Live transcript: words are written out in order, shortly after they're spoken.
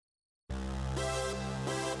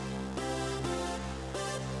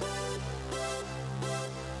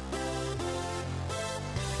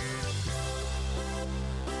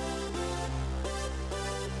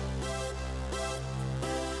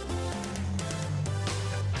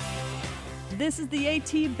This is the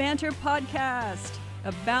AT Banter Podcast,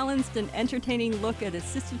 a balanced and entertaining look at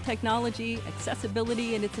assistive technology,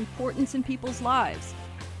 accessibility, and its importance in people's lives.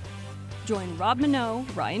 Join Rob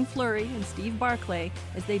Minot, Ryan Fleury, and Steve Barclay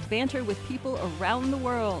as they banter with people around the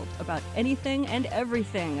world about anything and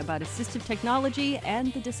everything about assistive technology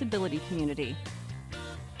and the disability community.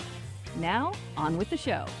 Now, on with the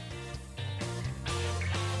show.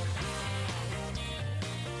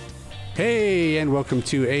 Hey, and welcome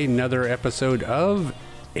to another episode of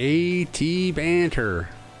AT Banter.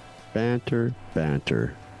 Banter.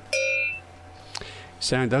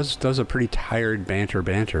 Sound, that was a pretty tired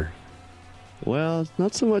banter. Well,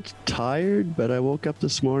 not so much tired, but I woke up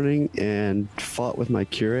this morning and fought with my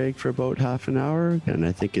Keurig for about half an hour, and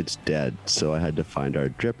I think it's dead. So I had to find our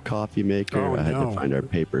drip coffee maker. I had to find our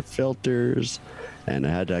paper filters, and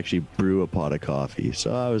I had to actually brew a pot of coffee.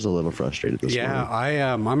 So I was a little frustrated this morning.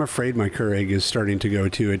 Yeah, I'm afraid my Keurig is starting to go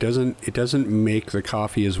too. It doesn't make the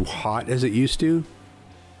coffee as hot as it used to.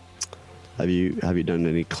 Have you done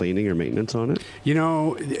any cleaning or maintenance on it? You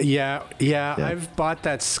know, yeah. I've bought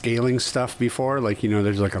that scaling stuff before. Like, you know,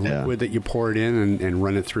 there's like a liquid that you pour it in and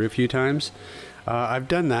run it through a few times. I've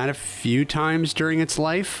done that a few times during its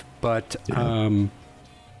life, but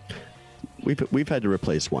we've had to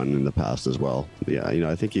replace one in the past as well. Yeah, you know,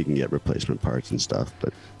 I think you can get replacement parts and stuff,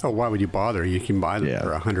 but why would you bother? You can buy them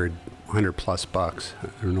for $100 plus bucks.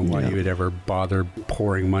 I don't know why you would ever bother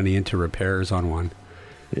pouring money into repairs on one.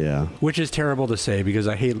 Yeah, which is terrible to say because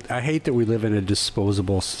I hate that we live in a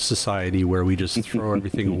disposable society where we just throw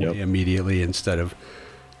everything away immediately instead of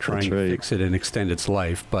trying to fix it and extend its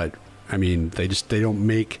life. But I mean, they don't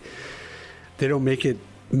make it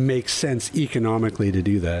make sense economically to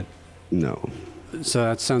do that. No. So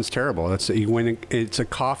that sounds terrible. When it's a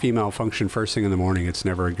coffee malfunction first thing in the morning, it's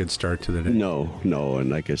never a good start to the day. No. And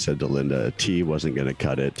like I said to Linda, tea wasn't going to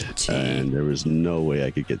cut it. And there was no way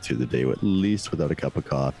I could get through the day, at least without a cup of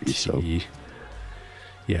coffee. Tea. So,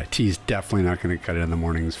 yeah, tea's definitely not going to cut it in the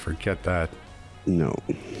mornings. Forget that. No.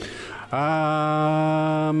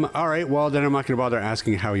 All right. Well, then I'm not going to bother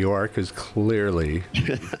asking how you are because clearly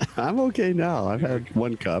I'm okay now. I've had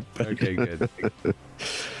one cup. Okay, good.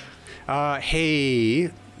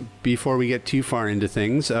 Hey, before we get too far into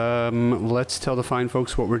things, let's tell the fine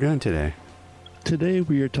folks what we're doing today. Today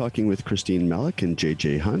we are talking with Christine Malik and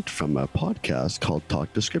JJ Hunt from a podcast called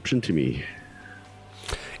Talk Description to Me.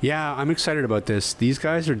 Yeah, I'm excited about this. These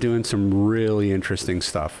guys are doing some really interesting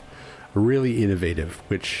stuff, really innovative,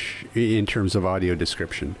 which in terms of audio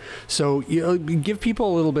description. So give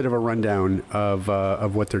people a little bit of a rundown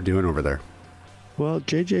of what they're doing over there. Well,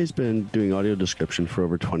 JJ's been doing audio description for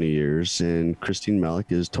over 20 years, and Christine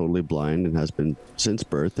Malik is totally blind and has been since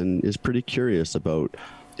birth and is pretty curious about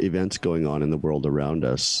events going on in the world around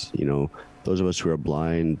us. You know, those of us who are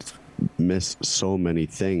blind miss so many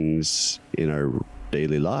things in our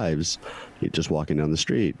daily lives. Just walking down the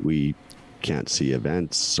street, we can't see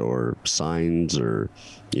events or signs or,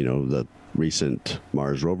 you know, the recent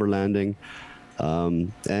Mars rover landing.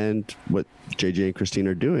 And what JJ and Christine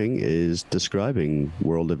are doing is describing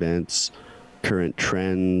world events, current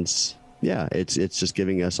trends. Yeah, it's just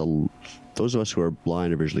giving us those of us who are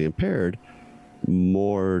blind or visually impaired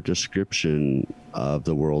more description of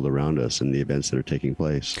the world around us and the events that are taking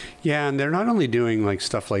place. Yeah, and they're not only doing like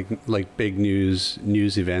stuff like big news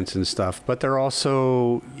events and stuff, but they're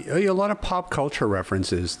also a lot of pop culture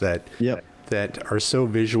references that are so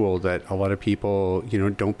visual that a lot of people, you know,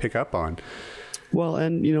 don't pick up on. Well,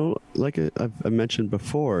 and, you know, like I've mentioned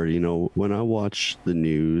before, you know, when I watch the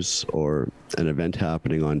news or an event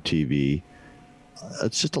happening on TV,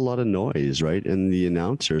 it's just a lot of noise, right? And the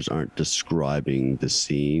announcers aren't describing the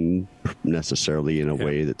scene necessarily in a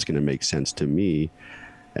way that's going to make sense to me.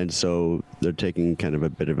 And so they're taking kind of a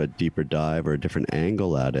bit of a deeper dive or a different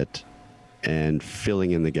angle at it and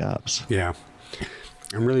filling in the gaps. Yeah.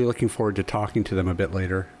 I'm really looking forward to talking to them a bit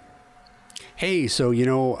later. Hey, so, you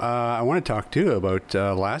know, I want to talk, too, about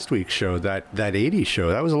last week's show, that 80s show.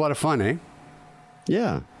 That was a lot of fun, eh?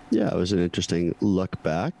 Yeah, it was an interesting look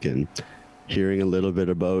back and hearing a little bit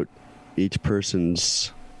about each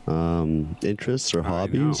person's interests or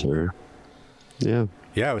hobbies. Yeah,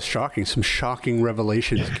 it was shocking. Some shocking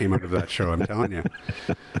revelations came out of that show, I'm telling you.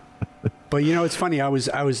 But, you know, it's funny. I was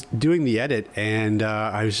doing the edit, and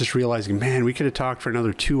I was just realizing, man, we could have talked for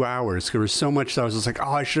another 2 hours. There was so much that I was just like,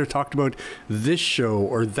 I should have talked about this show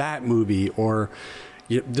or that movie. Or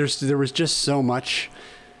there was just so much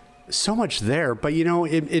there. But, you know,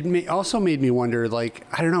 it also made me wonder, like,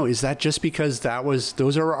 I don't know, is that just because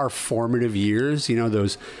those are our formative years? You know,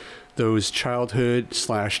 those those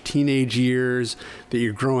childhood/teenage years that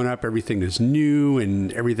you're growing up, everything is new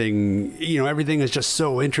and everything is just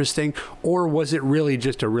so interesting? Or was it really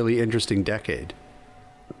just a really interesting decade?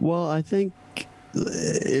 Well, I think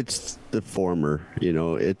it's the former.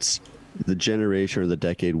 It's the generation or the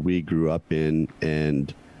decade we grew up in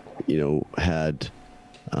and, had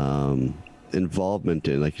involvement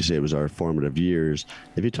in. Like you say, it was our formative years.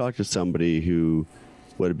 If you talk to somebody who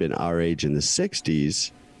would have been our age in the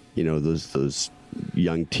 60s, those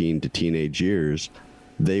young teen to teenage years,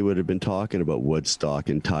 they would have been talking about Woodstock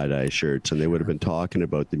and tie-dye shirts, and they would have been talking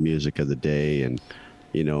about the music of the day and,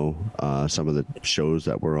 some of the shows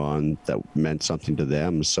that were on that meant something to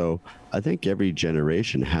them. So I think every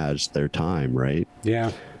generation has their time, right?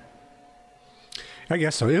 Yeah. I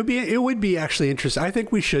guess so. It would be actually interesting. I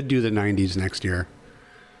think we should do the 90s next year.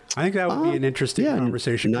 I think that would be an interesting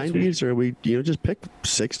conversation. 90s, or we just pick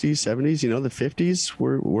 60s, 70s. The 50s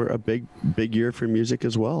were a big year for music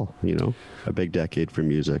as well. A big decade for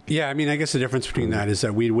music. Yeah, I mean, I guess the difference between that is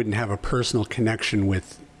that we wouldn't have a personal connection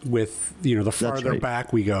with the farther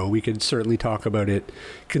back we go. We could certainly talk about it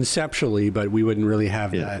conceptually, but we wouldn't really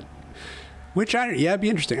have that. Which it'd be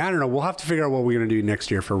interesting. I don't know. We'll have to figure out what we're going to do next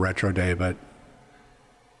year for Retro Day, but.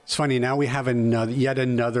 It's funny, now we have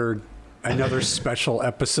another special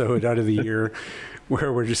episode out of the year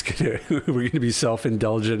where we're gonna be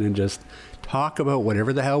self-indulgent and just talk about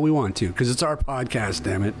whatever the hell we want to, because it's our podcast,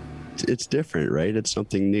 damn it. It's different, right? It's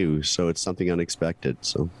something new, so it's something unexpected,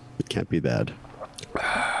 so it can't be bad.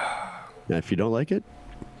 Now, if you don't like it,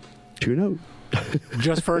 tune out.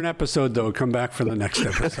 Just for an episode, though. Come back for the next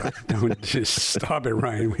episode. Don't just stop it,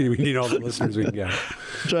 Ryan. We need all the listeners we can get.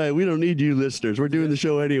 That's right. We don't need you listeners. We're doing the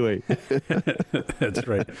show anyway. That's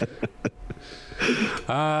right.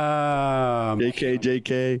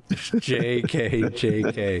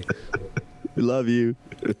 JK. We love you.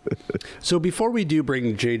 So before we do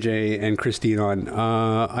bring JJ and Christine on,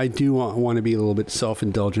 I do want to be a little bit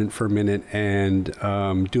self-indulgent for a minute and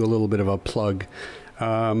do a little bit of a plug.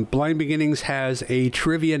 Blind Beginnings has a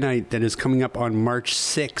trivia night that is coming up on March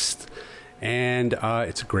 6th, and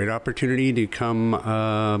it's a great opportunity to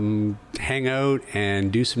come hang out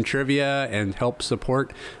and do some trivia and help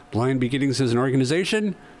support Blind Beginnings as an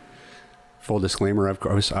organization. Full disclaimer, of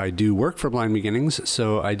course, I do work for Blind Beginnings,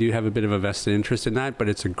 so I do have a bit of a vested interest in that, but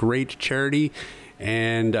it's a great charity,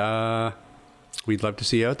 and we'd love to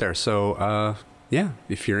see you out there. So,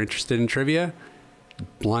 if you're interested in trivia,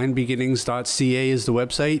 blindbeginnings.ca is the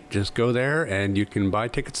website. Just go there and you can buy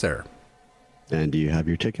tickets there. And do you have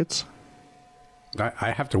your tickets? I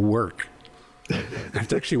have to work. I have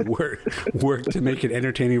to actually work to make it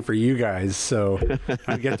entertaining for you guys, so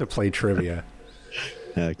I get to play trivia.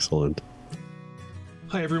 Excellent.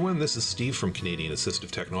 Hi everyone, this is Steve from Canadian Assistive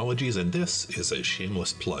Technologies, and this is a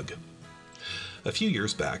shameless plug. A few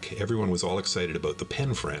years back, everyone was all excited about the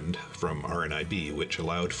Pen Friend from RNIB, which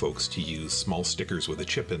allowed folks to use small stickers with a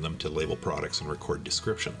chip in them to label products and record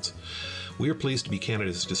descriptions. We are pleased to be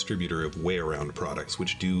Canada's distributor of Way Around products,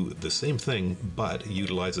 which do the same thing, but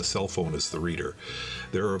utilize a cell phone as the reader.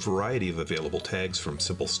 There are a variety of available tags, from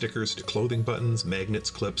simple stickers to clothing buttons, magnets,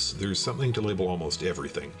 clips. There's something to label almost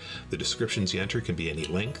everything. The descriptions you enter can be any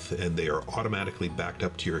length, and they are automatically backed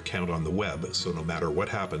up to your account on the web, so no matter what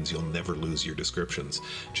happens, you'll never lose your descriptions.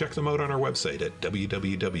 Check them out on our website at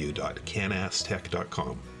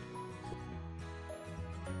www.canastech.com.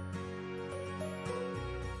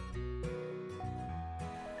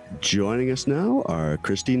 Joining us now are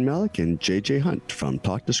Christine Malik and JJ Hunt from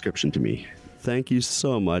Talk Description to Me. Thank you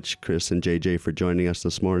so much, Chris and JJ, for joining us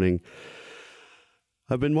this morning.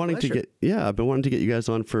 I've been wanting to get you guys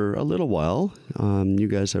on for a little while. You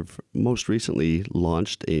guys have most recently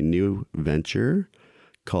launched a new venture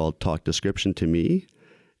called Talk Description to Me.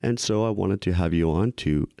 And so I wanted to have you on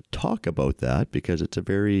to talk about that, because it's a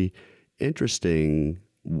very interesting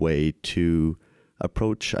way to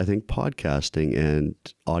approach, I think, podcasting and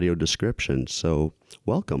audio description. So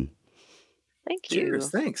welcome. Thank you.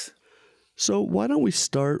 Cheers. Thanks. So why don't we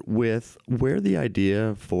start with where the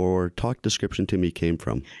idea for Talk Description to Me came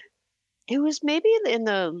from? It was maybe in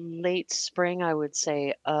the late spring, I would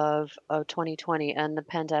say, of 2020, and the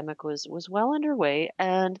pandemic was well underway.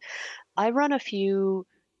 And I run a few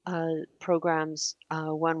programs,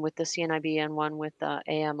 one with the CNIB and one with the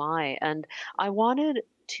AMI, and I wanted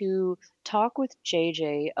to talk with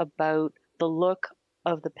JJ about the look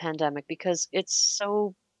of the pandemic, because it's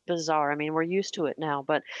so bizarre. I mean, we're used to it now,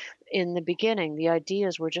 but in the beginning, the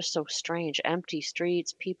ideas were just so strange. Empty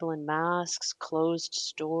streets, people in masks, closed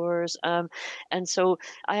stores. And so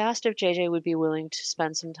I asked if JJ would be willing to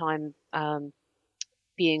spend some time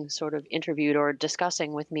being sort of interviewed or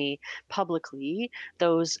discussing with me publicly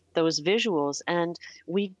those visuals, and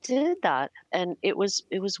we did that, and it was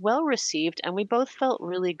well received, and we both felt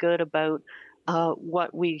really good about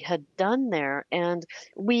what we had done there, and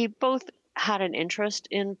we both had an interest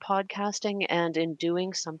in podcasting and in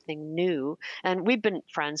doing something new. And we've been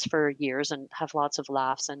friends for years and have lots of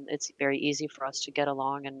laughs, and it's very easy for us to get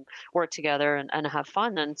along and work together and have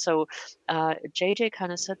fun. And so JJ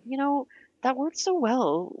kind of said, that worked so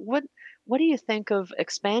well. What do you think of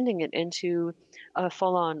expanding it into a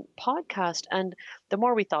full-on podcast? And the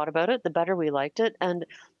more we thought about it, the better we liked it. And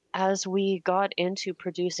as we got into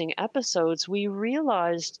producing episodes, we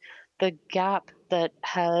realized the gap that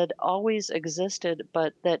had always existed,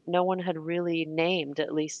 but that no one had really named,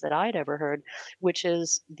 at least that I'd ever heard, which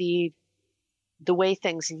is the way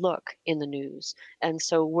things look in the news. And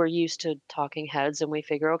so we're used to talking heads, and we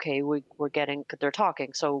figure, okay, they're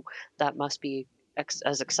talking, so that must be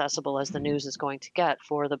as accessible as the news is going to get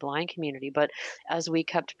for the blind community. But as we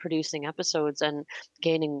kept producing episodes and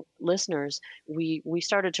gaining listeners, we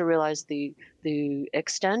started to realize the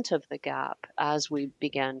extent of the gap. As we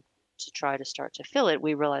began to try to start to fill it,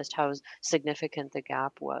 we realized how significant the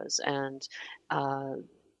gap was, and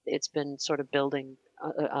it's been sort of building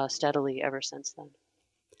steadily ever since then.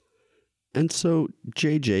 And so,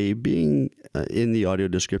 JJ, being in the audio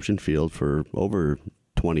description field for over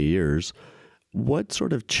 20 years, what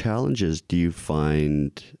sort of challenges do you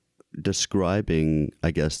find describing, I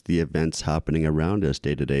guess, the events happening around us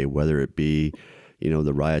day to day, whether it be,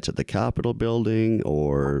 the riots at the Capitol building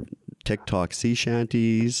or TikTok sea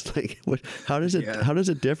shanties? Like, how does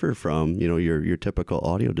it differ from, your typical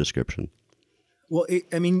audio description? Well,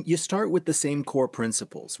 you start with the same core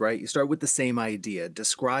principles, right? You start with the same idea.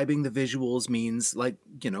 Describing the visuals means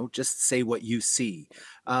just say what you see.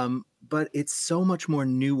 But it's so much more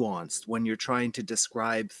nuanced when you're trying to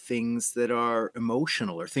describe things that are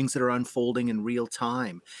emotional or things that are unfolding in real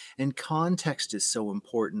time. And context is so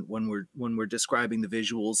important when we're describing the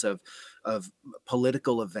visuals of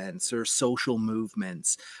political events or social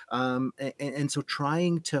movements. And so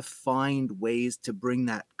trying to find ways to bring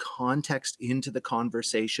that context into the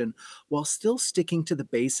conversation while still sticking to the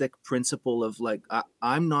basic principle of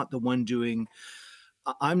I'm not the one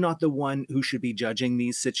who should be judging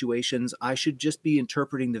these situations. I should just be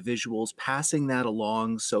interpreting the visuals, passing that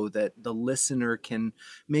along so that the listener can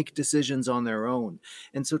make decisions on their own.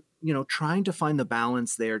 And so, trying to find the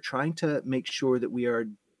balance there, trying to make sure that we are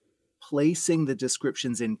placing the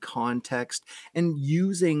descriptions in context and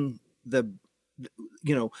using the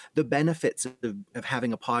benefits of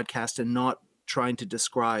having a podcast and not trying to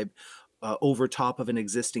describe over top of an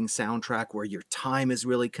existing soundtrack where your time is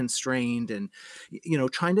really constrained, and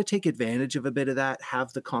trying to take advantage of a bit of that,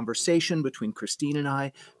 have the conversation between Christine and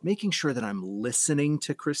I, making sure that I'm listening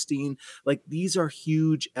to Christine. Like, these are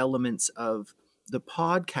huge elements of the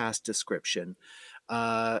podcast description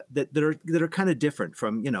that are kind of different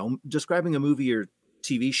from describing a movie or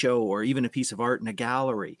TV show or even a piece of art in a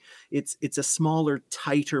gallery. It's a smaller,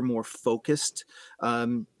 tighter, more focused,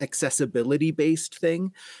 accessibility-based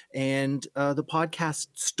thing. And the podcast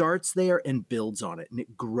starts there and builds on it, and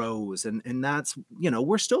it grows. And that's,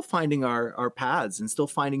 we're still finding our paths and still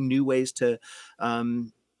finding new ways to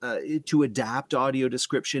adapt audio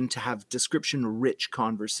description, to have description-rich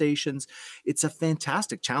conversations. It's a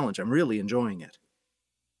fantastic challenge. I'm really enjoying it.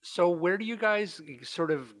 So where do you guys sort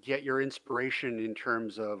of get your inspiration in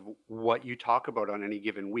terms of what you talk about on any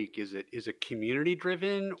given week? Is it community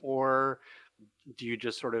driven, or do you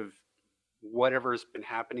just sort of whatever's been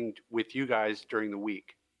happening with you guys during the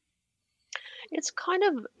week? It's kind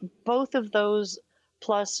of both of those,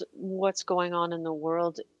 plus what's going on in the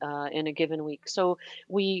world in a given week. So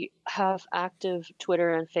we have active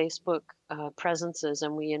Twitter and Facebook presences,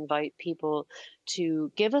 and we invite people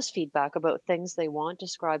to give us feedback about things they want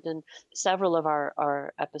described. And several of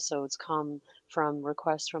our episodes come from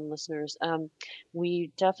requests from listeners.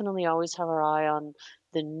 We definitely always have our eye on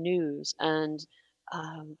the news, and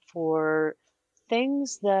for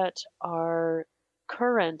things that are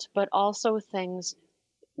current, but also things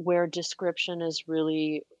where description is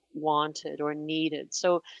really wanted or needed.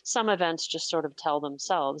 So some events just sort of tell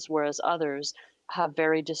themselves, whereas others have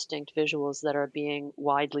very distinct visuals that are being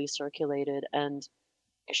widely circulated and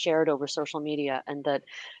shared over social media, and that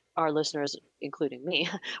our listeners, including me,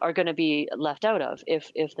 are going to be left out of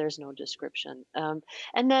if there's no description.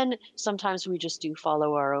 And then sometimes we just do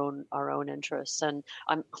follow our own interests. And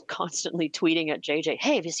I'm constantly tweeting at JJ,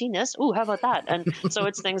 hey, have you seen this? Ooh, how about that? And so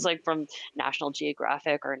it's things like from National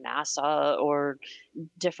Geographic or NASA or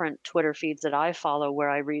different Twitter feeds that I follow where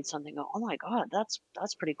I read something, go, oh my God, that's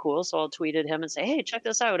pretty cool. So I'll tweet at him and say, hey, check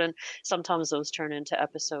this out. And sometimes those turn into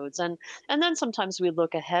episodes. And then sometimes we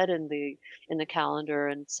look ahead in the calendar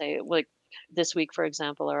and say, like, this week, for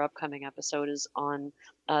example, our upcoming episode is on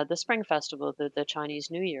the Spring Festival, the Chinese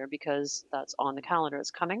New Year, because that's on the calendar.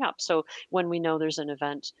 It's coming up. So when we know there's an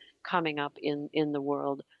event coming up in the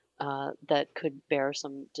world that could bear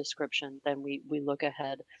some description, then we look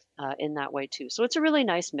ahead in that way too. So it's a really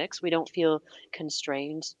nice mix. We don't feel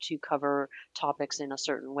constrained to cover topics in a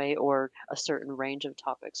certain way or a certain range of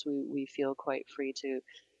topics. We feel quite free to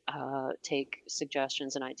take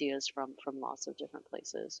suggestions and ideas from lots of different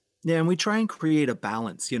places. Yeah, and we try and create a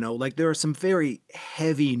balance, like there are some very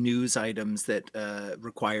heavy news items that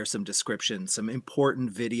require some description, some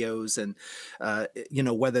important videos, and,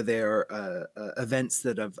 whether they're events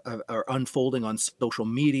that are unfolding on social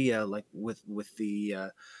media, like with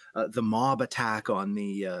the mob attack on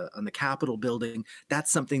the Capitol building.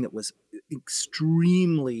 That's something that was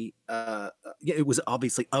extremely, it was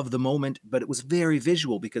obviously of the moment, but it was very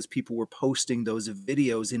visual because people were posting those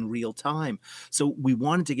videos in real time. So we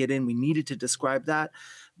wanted to get in, we needed to describe that.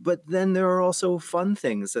 But then there are also fun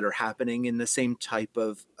things that are happening in the same type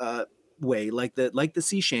of way, like the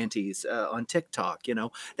sea shanties on TikTok.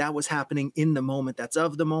 That was happening in the moment, that's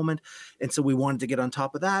of the moment, and so we wanted to get on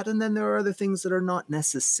top of that. And then there are other things that are not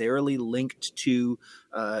necessarily linked to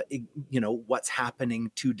what's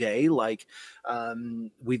happening today, like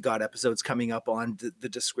we've got episodes coming up on the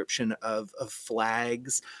description of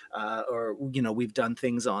flags, or we've done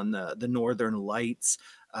things on the Northern Lights,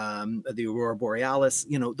 the Aurora Borealis.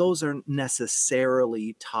 Those aren't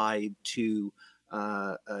necessarily tied to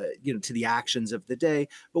to the actions of the day,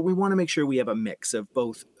 but we want to make sure we have a mix of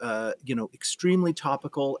both, extremely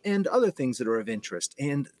topical and other things that are of interest,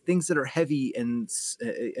 and things that are heavy and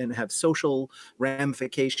have social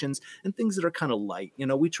ramifications, and things that are kind of light.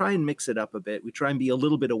 We try and mix it up a bit. We try and be a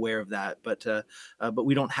little bit aware of that, but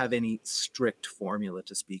we don't have any strict formula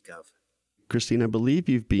to speak of. Christine, I believe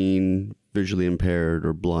you've been visually impaired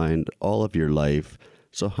or blind all of your life.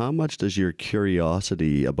 So how much does your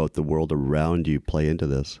curiosity about the world around you play into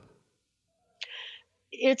this?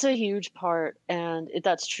 It's a huge part, and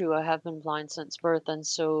that's true. I have been blind since birth, and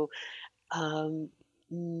so,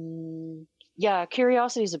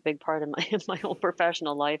 curiosity is a big part of my whole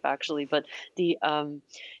professional life, actually. But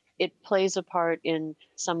it plays a part in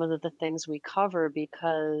some of the things we cover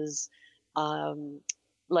because,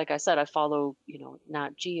 like I said, I follow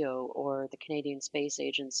Nat Geo or the Canadian Space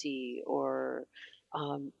Agency or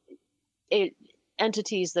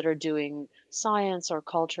entities that are doing science or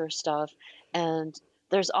culture stuff, and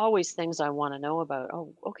there's always things I want to know about.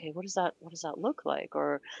 Oh, okay, what does that look like,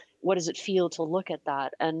 or what does it feel to look at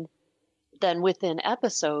that? And then within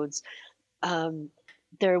episodes,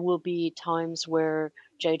 there will be times where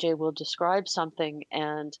JJ will describe something,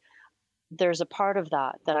 and there's a part of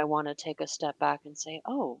that I want to take a step back and say,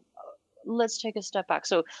 oh, let's take a step back.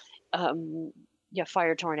 So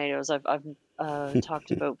fire tornadoes I've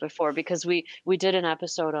talked about before, because we did an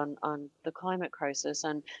episode on the climate crisis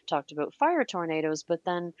and talked about fire tornadoes, but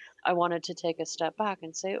then I wanted to take a step back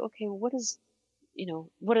and say, okay, what does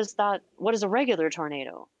a regular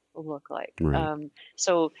tornado look like? Right.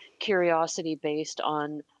 So curiosity based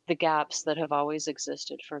on the gaps that have always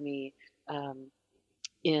existed for me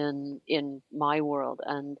in my world.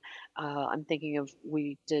 And I'm thinking of,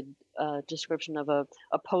 we did a description of a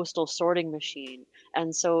postal sorting machine,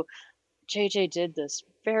 and so JJ did this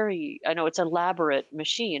I know it's an elaborate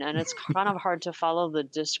machine, and it's kind of hard to follow the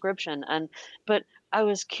description, but I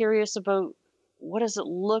was curious about what does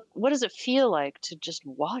it feel like to just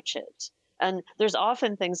watch it? And there's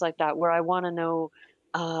often things like that where I want to know,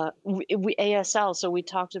 ASL. So we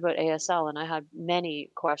talked about ASL, and I had many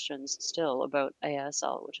questions still about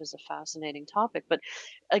ASL, which is a fascinating topic. But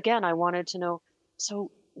again, I wanted to know,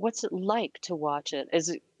 so what's it like to watch it?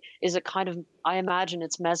 Is it kind of, I imagine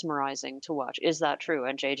it's mesmerizing to watch. Is that true?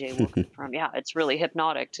 And JJ will confirm, yeah, it's really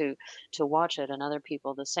hypnotic to watch it, and other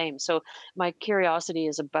people the same. So my curiosity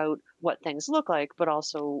is about what things look like, but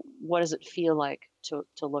also what does it feel like to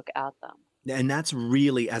look at them? And that's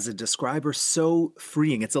really, as a describer, so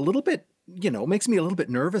freeing. It's a little bit, makes me a little bit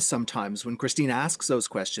nervous sometimes when Christine asks those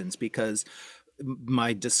questions, because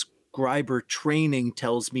my describer training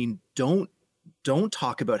tells me don't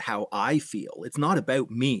talk about how I feel. It's not about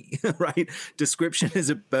me, right? Description is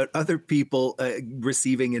about other people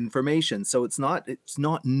receiving information. So it's not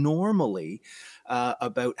normally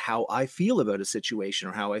about how I feel about a situation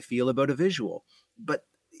or how I feel about a visual. But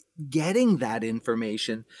getting that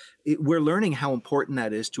information, we're learning how important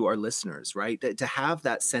that is to our listeners, right? To have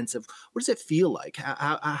that sense of what does it feel like?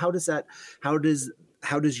 How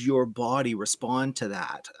does your body respond to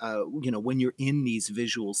that? When you're in these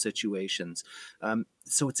visual situations.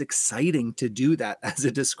 So it's exciting to do that as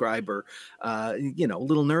a describer. A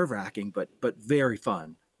little nerve-wracking, but very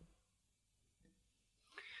fun.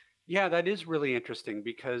 Yeah, that is really interesting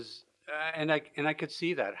because, and I could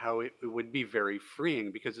see that how it would be very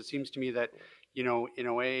freeing, because it seems to me that, in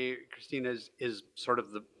a way, Christine is sort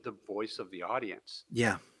of the voice of the audience.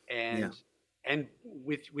 Yeah. And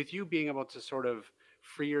with you being able to sort of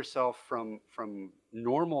free yourself from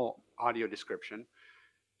normal audio description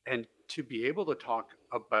and to be able to talk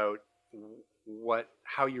about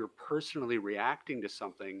how you're personally reacting to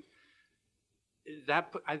something,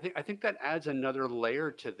 that I think that adds another layer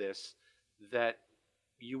to this that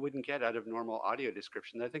you wouldn't get out of normal audio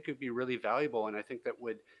description. I think it would be really valuable, and I think that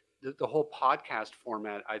would the whole podcast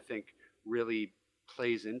format, I think, really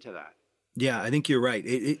plays into that. Yeah, I think you're right.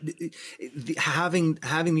 Having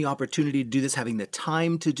the opportunity to do this, having the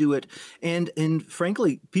time to do it, and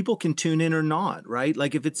frankly, people can tune in or not, right?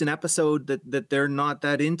 Like if it's an episode that they're not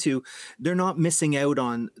that into, they're not missing out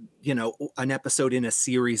on, an episode in a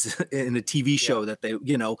series, in a TV show that they,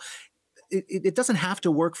 it doesn't have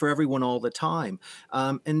to work for everyone all the time.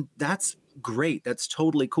 And that's great. That's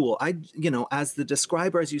totally cool. As the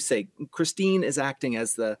describer, as you say, Christine is acting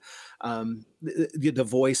as the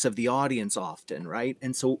voice of the audience often, right?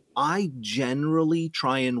 And so I generally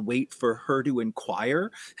try and wait for her to inquire.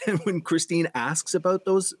 And when Christine asks about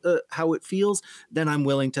those, how it feels, then I'm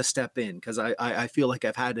willing to step in because I feel like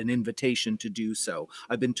I've had an invitation to do so.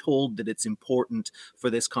 I've been told that it's important for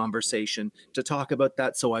this conversation to talk about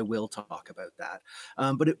that, so I will talk about that.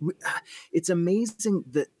 But it's amazing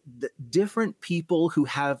that different people who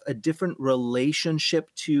have a different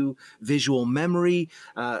relationship to visual memory,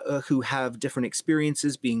 who have different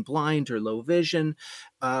experiences being blind or low vision,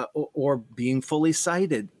 or being fully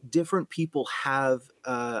sighted, different people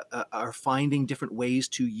are finding different ways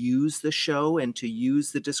to use the show and to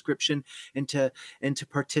use the description and to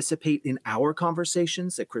participate in our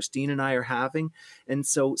conversations that Christine and I are having. And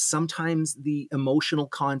so sometimes the emotional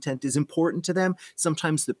content is important to them.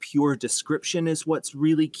 Sometimes the pure description is what's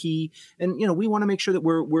really key. And we want to make sure that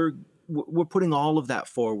we're putting all of that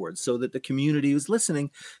forward so that the community who's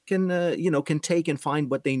listening can take and find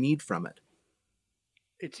what they need from it.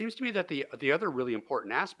 It seems to me that the other really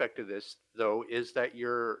important aspect of this, though, is that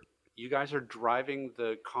you guys are driving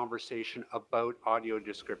the conversation about audio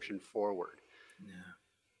description forward.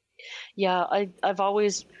 Yeah, I've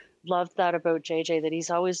always loved that about JJ, that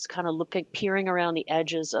he's always kind of peering around the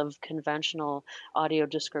edges of conventional audio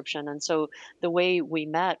description. And so the way we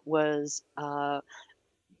met was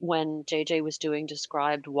when JJ was doing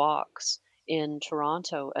described walks in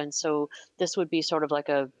Toronto. And so this would be sort of like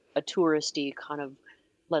a touristy kind of,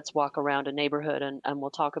 let's walk around a neighborhood and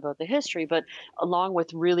we'll talk about the history, but along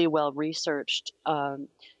with really well researched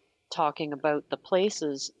talking about the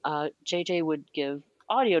places, JJ would give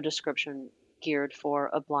audio description geared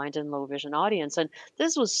for a blind and low vision audience. And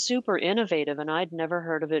this was super innovative and I'd never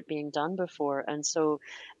heard of it being done before. And so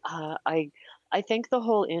I think the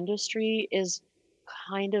whole industry is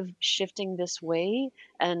kind of shifting this way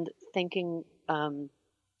and thinking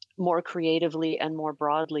more creatively and more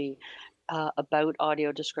broadly about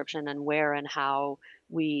audio description and where and how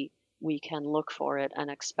we can look for it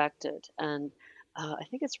and expect it. And I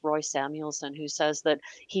think it's Roy Samuelson who says that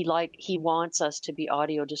he wants us to be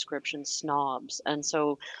audio description snobs. And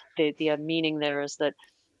so the meaning there is that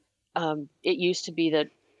it used to be that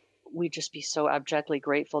we'd just be so abjectly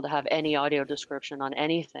grateful to have any audio description on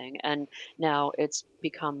anything, and now it's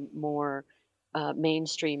become more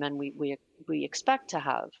mainstream, and we expect to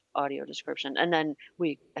have audio description, and then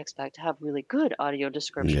we expect to have really good audio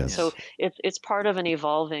description. Yes. So it's part of an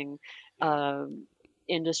evolving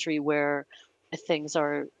industry where things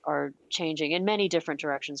are changing in many different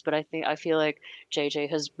directions. But I feel like JJ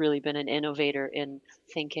has really been an innovator in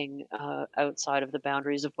thinking outside of the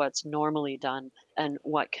boundaries of what's normally done, and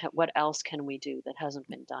what else can we do that hasn't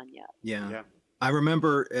been done yet. Yeah. I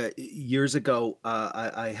remember years ago,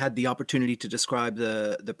 I had the opportunity to describe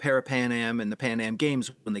the Para-Pan Am and the Pan Am Games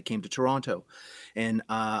when they came to Toronto. And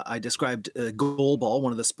I described goalball,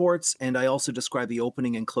 one of the sports, and I also described the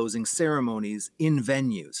opening and closing ceremonies in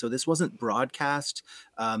venue. So this wasn't broadcast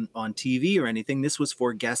on TV or anything. This was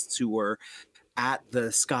for guests who were at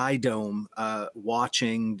the Sky Dome,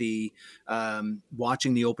 watching the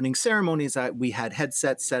opening ceremonies. We had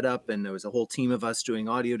headsets set up, and there was a whole team of us doing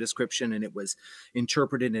audio description, and it was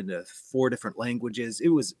interpreted into 4 different languages. It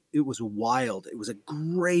was wild. It was a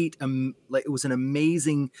great, it was an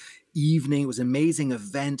amazing evening. It was an amazing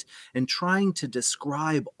event, and trying to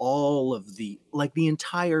describe all of the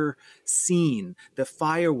entire scene, the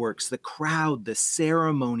fireworks, the crowd, the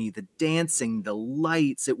ceremony, the dancing, the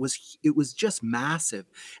lights. It was just massive.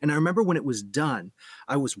 And I remember when it was done,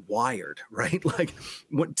 I was wired, right? Like,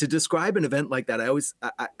 to describe an event like that,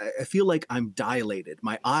 I feel like I'm dilated.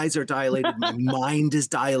 My eyes are dilated. My mind is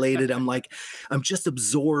dilated. I'm just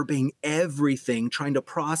absorbing everything, trying to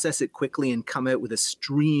process it quickly and come out with a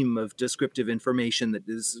stream of descriptive information that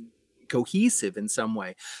is cohesive in some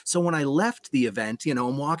way. So when I left the event,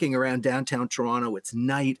 I'm walking around downtown Toronto, it's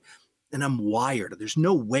night, and I'm wired. There's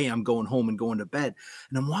no way I'm going home and going to bed.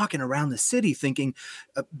 And I'm walking around the city thinking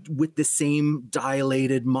with the same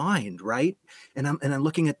dilated mind, right? And I'm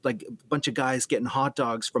looking at like a bunch of guys getting hot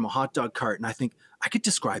dogs from a hot dog cart, and I think I could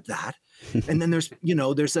describe that. And then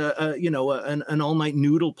there's an all-night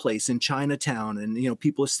noodle place in Chinatown, and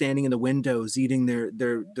people are standing in the windows eating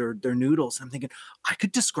their noodles. I'm thinking I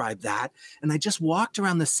could describe that. And I just walked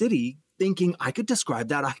around the city thinking I could describe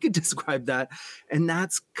that. And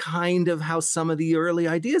that's kind of how some of the early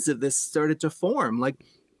ideas of this started to form. Like,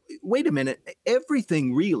 wait a minute,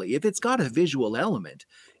 everything really, if it's got a visual element,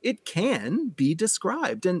 it can be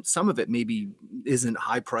described. And some of it maybe isn't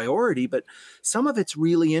high priority, but some of it's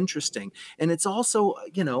really interesting. And it's also,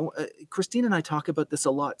 Christine and I talk about this a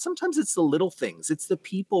lot. Sometimes it's the little things. It's the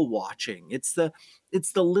people watching. It's the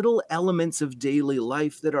little elements of daily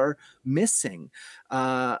life that are missing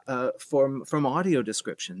from audio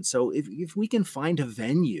description. So if we can find a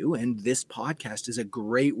venue, and this podcast is a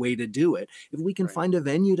great way to do it, if we can find a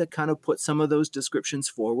venue to kind of put some of those descriptions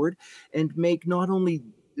forward and make not only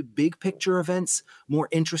big picture events more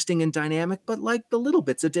interesting and dynamic, but like the little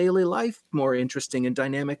bits of daily life more interesting and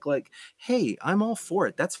dynamic, like, hey, I'm all for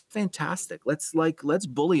it. That's fantastic. Let's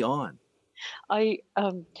bully on.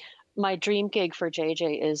 My dream gig for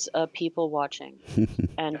JJ is people watching.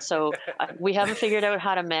 And so we haven't figured out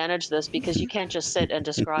how to manage this, because you can't just sit and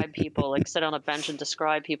describe people, like sit on a bench and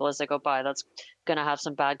describe people as they go by. That's going to have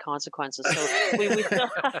some bad consequences. So we still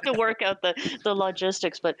have to work out the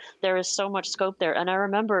logistics, but there is so much scope there. And I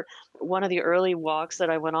remember one of the early walks that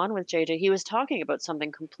I went on with JJ, he was talking about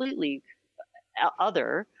something completely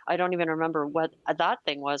other. I don't even remember what that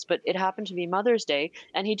thing was, but it happened to be Mother's Day,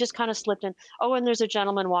 and he just kind of slipped in, oh, and there's a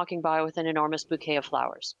gentleman walking by with an enormous bouquet of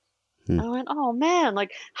flowers. I went, oh man,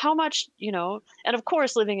 like how much, and of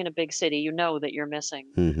course, living in a big city, that you're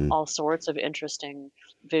missing all sorts of interesting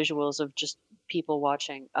visuals of just people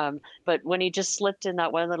watching. But when he just slipped in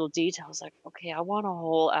that one little detail, I was like, okay, I want a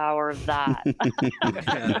whole hour of that.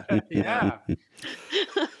 Yeah.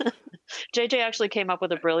 JJ actually came up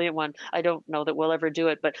with a brilliant one. I don't know that we'll ever do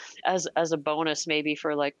it, but as a bonus, maybe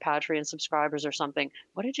for like Patreon subscribers or something.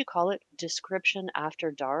 What did you call it? Description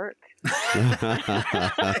after dark? The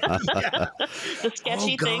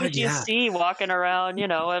sketchy things you see walking around,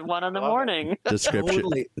 at 1 a.m.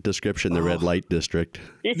 Description, the red light district.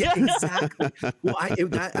 Yeah, exactly. Well,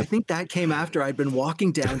 I think that came after I'd been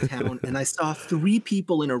walking downtown, and I saw 3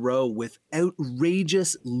 people in a row with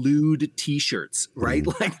outrageous lewd T-shirts, right?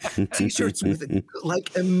 Like T-shirts with like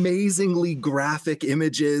amazingly graphic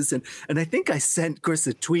images, and I think I sent Chris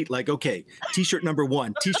a tweet like, okay, T-shirt number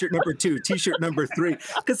 1, T-shirt number 2, T-shirt number 3,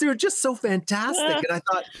 because they were just so fantastic. And I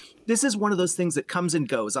thought, this is one of those things that comes and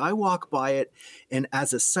goes. I walk by it, and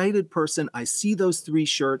as a sighted person, I see those 3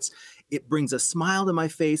 shirts. It brings a smile to my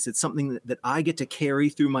face. It's something that I get to carry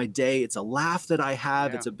through my day. It's a laugh that I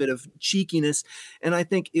have. Yeah. It's a bit of cheekiness. And I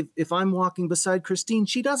think if I'm walking beside Christine,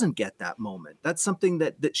 she doesn't get that moment. That's something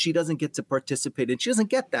that she doesn't get to participate in. She doesn't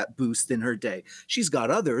get that boost in her day. She's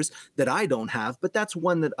got others that I don't have, but that's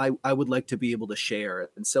one that I would like to be able to share.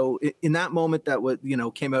 And so in that moment, that would,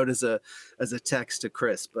 came out as a text to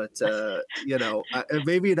Chris, but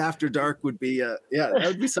maybe an After Dark would be, that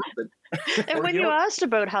would be something. And when you asked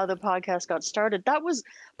about how the podcast got started, that was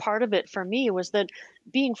part of it for me, was that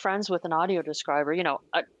being friends with an audio describer,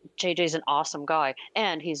 JJ's an awesome guy,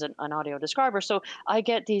 and he's an audio describer. So I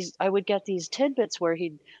would get these tidbits where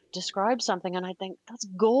he'd describe something, and I think that's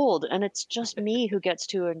gold, and it's just me who gets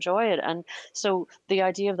to enjoy it. And so the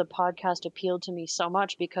idea of the podcast appealed to me so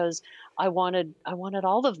much, because I wanted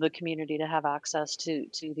all of the community to have access to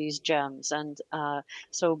these gems. And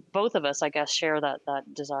so both of us, I guess, share that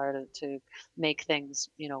desire to make things,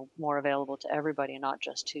 more available to everybody, and not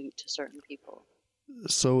just to certain people.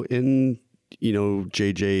 So in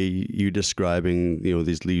JJ, you describing,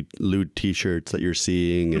 these lewd t-shirts that you're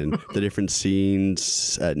seeing and the different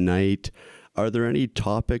scenes at night. Are there any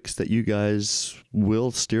topics that you guys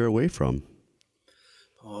will steer away from?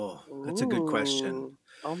 Oh, that's a good question. Ooh.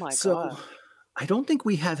 Oh my So God. I don't think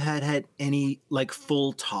we have had any like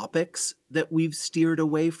full topics that we've steered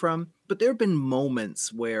away from, but there have been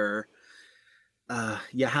moments where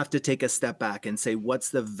you have to take a step back and say, what's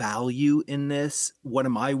the value in this? What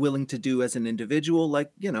am I willing to do as an individual?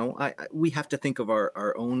 Like, we have to think of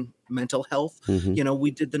our own mental health. Mhm.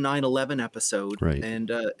 We did the 9/11 episode, Right.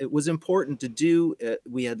 and it was important to do.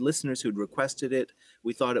 We had listeners who'd requested it.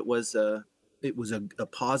 We thought it was a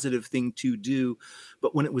positive thing to do.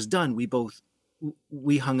 But when it was done,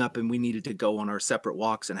 we hung up and we needed to go on our separate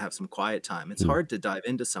walks and have some quiet time. It's hard to dive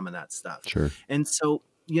into some of that stuff. Sure. And so,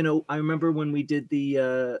 I remember when we did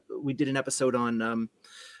an episode on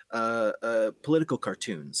political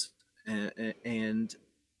cartoons, and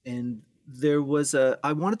there was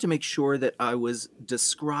I wanted to make sure that I was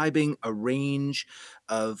describing a range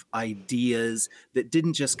of ideas that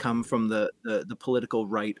didn't just come from the political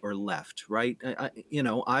right or left, right?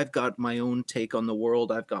 I've got my own take on the world.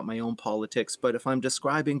 I've got my own politics. But if I'm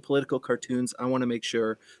describing political cartoons, I want to make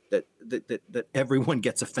sure that everyone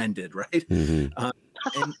gets offended, right? Mhm.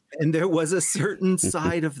 And there was a certain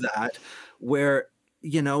side of that where,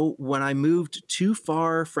 when I moved too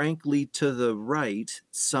far, frankly, to the right,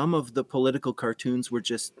 some of the political cartoons were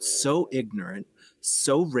just so ignorant,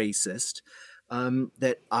 so racist,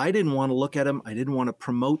 that I didn't want to look at them. I didn't want to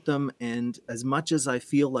promote them. And as much as I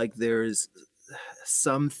feel like there's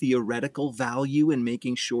some theoretical value in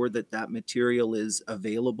making sure that material is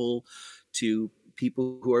available to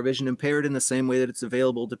people who are vision impaired in the same way that it's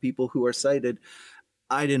available to people who are sighted,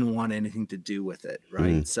 I didn't want anything to do with it,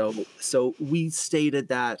 right? So we stated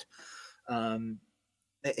that,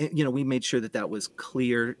 we made sure that was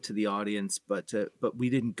clear to the audience, but we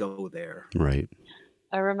didn't go there. Right.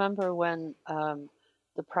 I remember when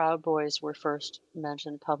the Proud Boys were first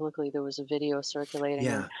mentioned publicly, there was a video circulating.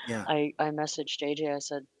 Yeah, and yeah. I messaged JJ. I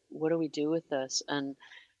said, "What do we do with this?" And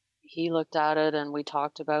he looked at it, and we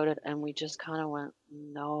talked about it, and we just kind of went,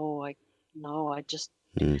 "No, I just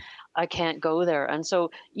Mm. I can't go there." And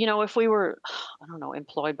so, if we were, I don't know,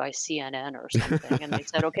 employed by CNN or something, and they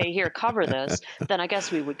said, "Okay, here, cover this," then I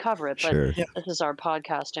guess we would cover it. But Sure. Yeah. this is our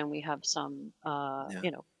podcast, and we have some,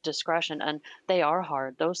 Yeah. discretion, and they are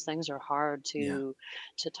hard. Those things are hard to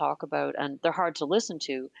talk about, and they're hard to listen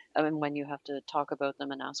to. I mean, when you have to talk about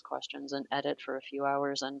them and ask questions and edit for a few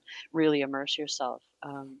hours and really immerse yourself,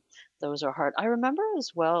 those are hard. I remember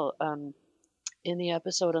as well. In the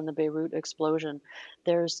episode on the Beirut explosion,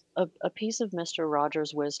 there's a piece of Mr.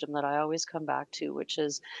 Rogers' wisdom that I always come back to, which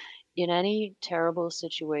is, in any terrible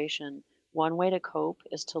situation, one way to cope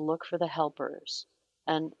is to look for the helpers.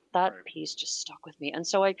 And that Right. piece just stuck with me. And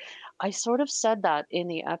so I sort of said that in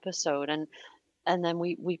the episode, and then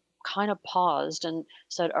we kind of paused and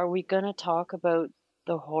said, are we going to talk about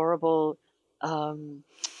the horrible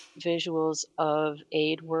visuals of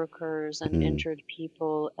aid workers and Mhm. injured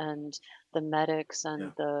people and the medics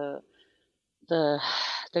and Yeah.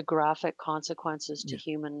 the graphic consequences to Yeah.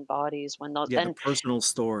 human bodies when those Yeah, the and personal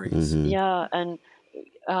stories. Mhm. yeah, and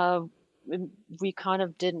uh, we kind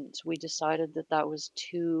of didn't. We decided that was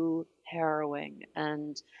too harrowing.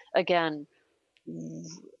 And again,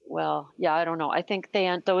 well, yeah, I don't know. I think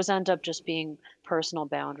those end up just being personal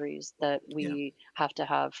boundaries that we have to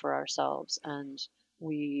have for ourselves, and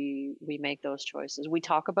we make those choices. We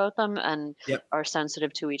talk about them and Yep. are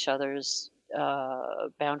sensitive to each other's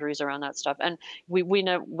boundaries around that stuff. And we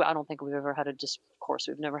know, I don't think we've ever had of course,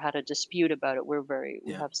 we've never had a dispute about it. We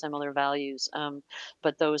Yeah. have similar values.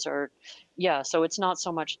 But those are, so it's not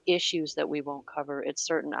so much issues that we won't cover. It's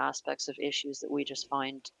certain aspects of issues that we just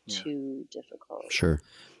find Yeah. too difficult. Sure.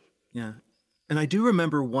 Yeah. And I do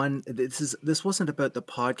remember this wasn't about the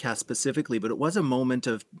podcast specifically, but it was a moment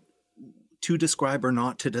of to describe or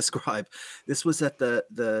not to describe. This was at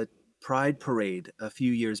the Pride Parade a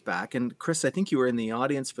few years back. And Chris, I think you were in the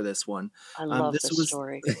audience for this one. I love this this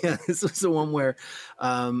story. Yeah, this was the one where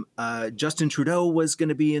Justin Trudeau was going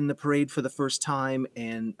to be in the parade for the first time,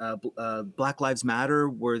 and Black Lives Matter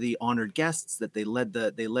were the honored guests that they led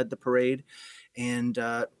the parade. And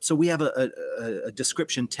so we have a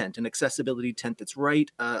description tent, an accessibility tent that's right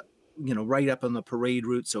right up on the parade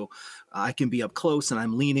route. So I can be up close and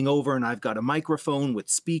I'm leaning over and I've got a microphone with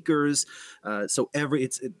speakers. So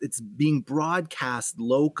it's being broadcast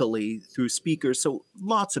locally through speakers. So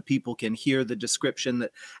lots of people can hear the description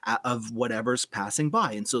of whatever's passing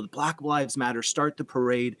by. And so the Black Lives Matter start the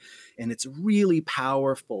parade, and it's really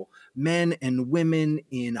powerful. Men and women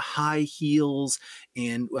in high heels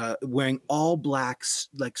and wearing all blacks,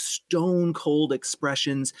 like stone cold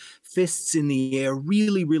expressions, fists in the air,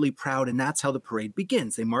 really, really proud. And that's how the parade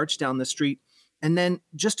begins. They march down the street. And then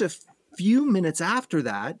just a few minutes after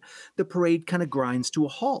that, the parade kind of grinds to a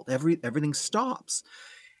halt. Everything stops.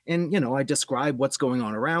 And, I describe what's going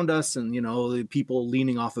on around us and, the people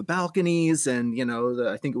leaning off of balconies and,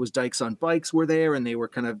 I think it was Dykes on Bikes were there and they were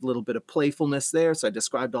kind of a little bit of playfulness there. So I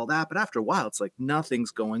described all that. But after a while, it's like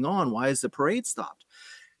nothing's going on. Why is the parade stopped?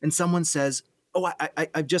 And someone says, oh,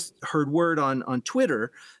 I've just heard word on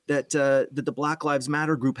Twitter that the Black Lives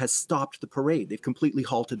Matter group has stopped the parade. They've completely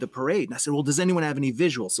halted the parade. And I said, well, does anyone have any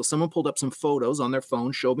visuals? So someone pulled up some photos on their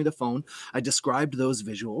phone, showed me the phone. I described those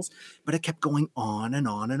visuals, but it kept going on and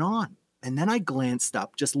on and on. And then I glanced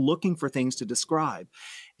up just looking for things to describe.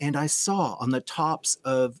 And I saw on the tops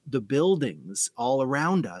of the buildings all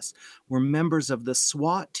around us were members of the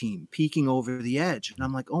SWAT team peeking over the edge. And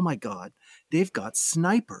I'm like, oh my God, they've got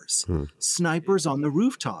snipers on the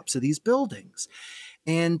rooftops of these buildings.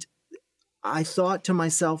 And I thought to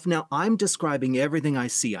myself, now I'm describing everything I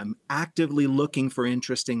see. I'm actively looking for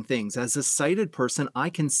interesting things. As a sighted person,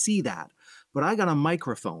 I can see that. But I got a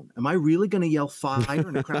microphone. Am I really going to yell fire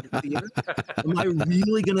in a crowded theater? Am I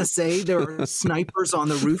really going to say there are snipers on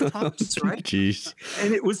the rooftops, right? Jeez.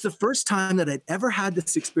 And it was the first time that I'd ever had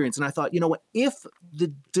this experience. And I thought, you know what? If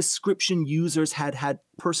the description users had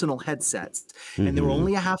personal headsets and there were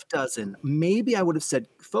only a half dozen, maybe I would have said,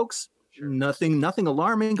 folks, nothing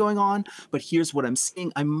alarming going on, but here's what I'm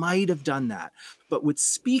seeing. I might have done that. But with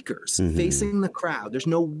speakers facing the crowd, there's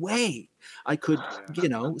no way I could,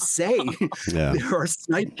 say there are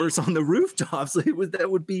snipers on the rooftops.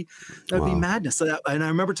 That would be madness. So and I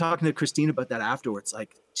remember talking to Christine about that afterwards.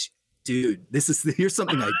 Like, dude, here's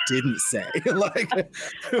something I didn't say.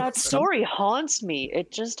 That story haunts me.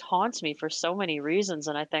 It just haunts me for so many reasons.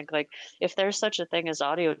 And I think if there's such a thing as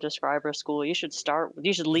audio describer school, you should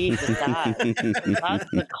lead with that. That's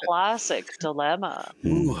the classic dilemma.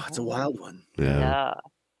 Ooh, it's a wild one. Yeah.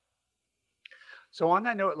 So on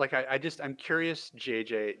that note, I'm curious,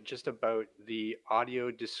 JJ, just about the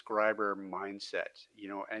audio describer mindset,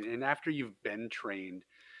 and after you've been trained,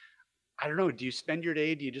 I don't know, do you spend your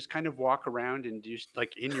day, do you just kind of walk around and do you,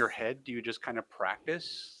 in your head, do you just kind of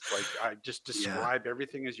practice? Just describe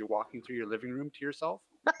everything as you're walking through your living room to yourself?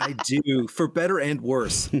 I do, for better and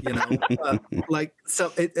worse, when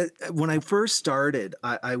I first started,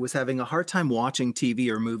 I was having a hard time watching TV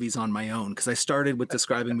or movies on my own because I started with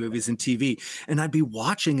describing movies and TV, and I'd be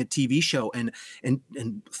watching a TV show and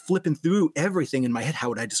flipping through everything in my head. How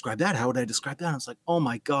would I describe that? How would I describe that? I was like, oh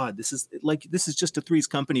my God, this is just a Three's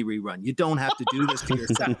Company rerun. You don't have to do this to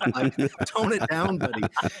yourself. Tone it down, buddy.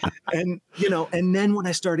 And, and then when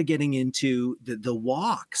I started getting into the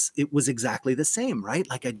walks, it was exactly the same, right?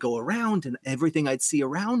 I'd go around and everything I'd see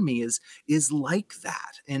around me is like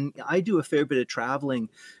that. And I do a fair bit of traveling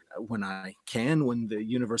when I can, when the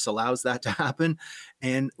universe allows that to happen.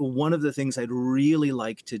 And one of the things I'd really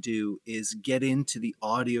like to do is get into the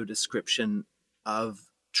audio description of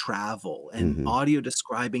travel and audio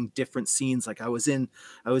describing different scenes. I was in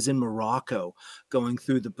Morocco going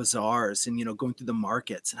through the bazaars and going through the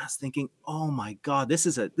markets, and I was thinking, oh my God, this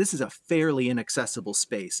is a fairly inaccessible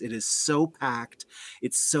space. It is so packed,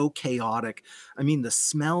 it's so chaotic. I mean, the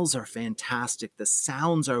smells are fantastic, the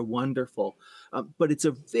sounds are wonderful, but it's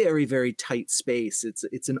a very, very tight space.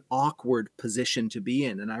 It's an awkward position to be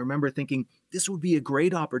in. And I remember thinking, this would be a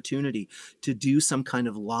great opportunity to do some kind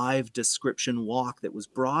of live description walk that was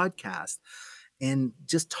broadcast and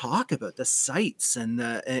just talk about the sights and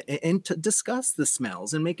to discuss the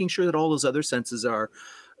smells and making sure that all those other senses are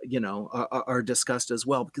discussed as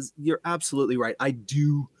well. Because you're absolutely right.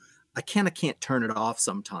 I can't turn it off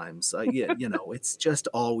sometimes. It's just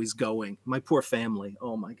always going. My poor family.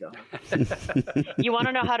 Oh my God. You want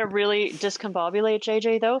to know how to really discombobulate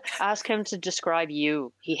JJ though? Ask him to describe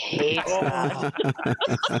you. He hates that.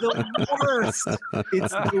 The worst.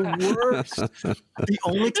 It's the worst. The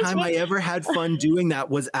only time I ever had fun doing that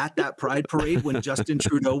was at that Pride Parade when Justin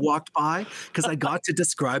Trudeau walked by, because I got to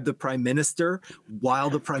describe the Prime Minister while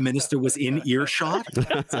the Prime Minister was in earshot.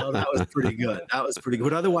 So that was pretty good.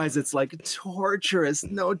 But otherwise, it's torturous.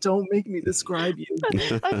 No, don't make me describe you.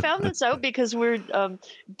 I found this out because we're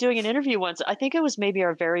doing an interview once. I think it was maybe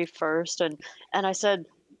our very first, and I said,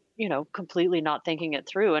 completely not thinking it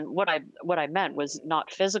through. And what I meant was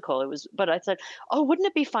not physical. It was, but I said, "Oh, wouldn't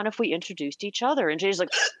it be fun if we introduced each other?" And Jay's like,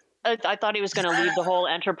 I thought he was going to leave the whole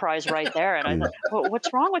enterprise right there. And I thought, well,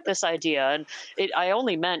 what's wrong with this idea? And I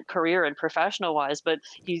only meant career and professional wise, but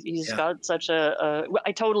he's got such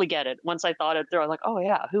I totally get it. Once I thought it through, I'm like, oh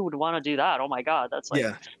yeah, who would want to do that? Oh my God. That's like,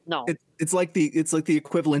 no. It's like the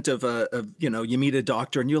equivalent of you meet a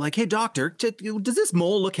doctor and you're like, hey doctor, does this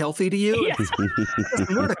mole look healthy to you? Yeah.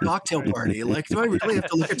 We're at a cocktail party. Like, do I really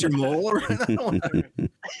have to look at your mole?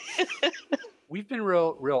 We've been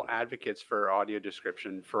real advocates for audio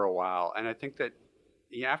description for a while, and I think that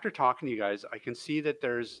after talking to you guys, I can see that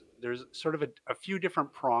there's sort of a few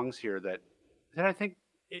different prongs here that I think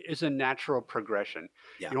is a natural progression.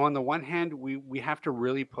 Yeah. On the one hand, we have to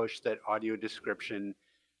really push that audio description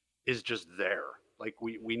is just there. Like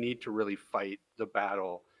we need to really fight the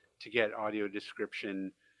battle to get audio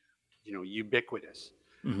description, ubiquitous.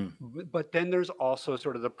 Mm-hmm. But then there's also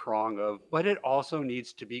sort of the prong of, but it also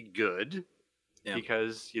needs to be good. Yeah.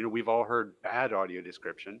 Because we've all heard bad audio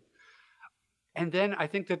description. And then I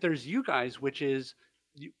think that there's you guys, which is,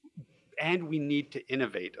 and we need to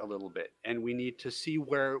innovate a little bit, and we need to see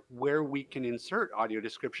where we can insert audio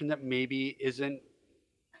description that maybe isn't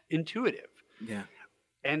intuitive. Yeah.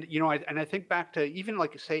 And I think back to even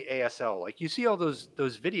like say ASL, like you see all those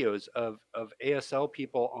videos of ASL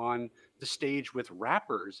people on the stage with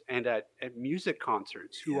rappers and at music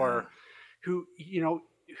concerts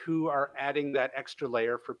who are adding that extra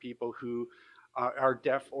layer for people who are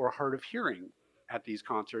deaf or hard of hearing at these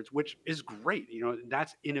concerts, which is great.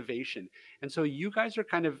 That's innovation. And so you guys are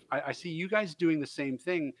kind of, I see you guys doing the same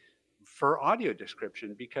thing for audio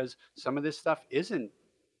description, because some of this stuff isn't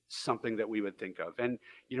something that we would think of. And,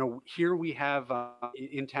 here we have,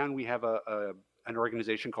 in town, we have an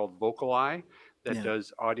organization called Vocal Eye that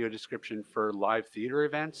does audio description for live theater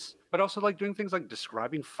events, but also like doing things like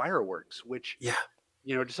describing fireworks, which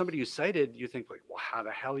to somebody who's sighted, you think like, well, how the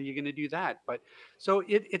hell are you going to do that? But so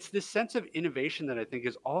it's this sense of innovation that I think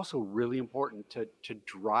is also really important to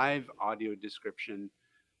drive audio description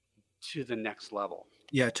to the next level.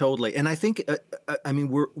 Yeah, totally. And I think,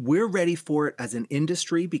 we're ready for it as an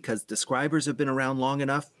industry because describers have been around long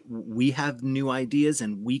enough. We have new ideas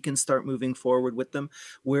and we can start moving forward with them.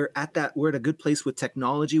 We're at a good place with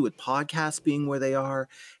technology, with podcasts being where they are,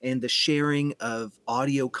 and the sharing of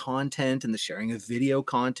audio content and the sharing of video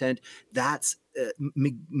content. That's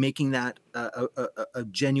making that a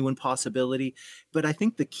genuine possibility. But I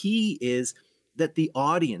think the key is that the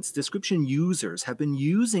audience, description users, have been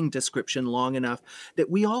using description long enough that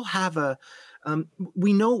we all have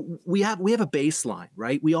we know we have a baseline,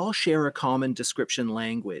 right? We all share a common description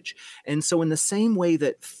language. And so in the same way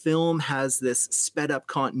that film has this sped up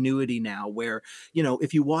continuity now, where,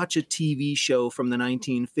 if you watch a TV show from the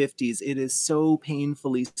 1950s, it is so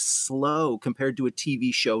painfully slow compared to a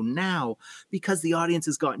TV show now, because the audience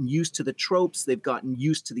has gotten used to the tropes, they've gotten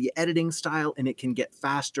used to the editing style, and it can get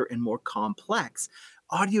faster and more complex.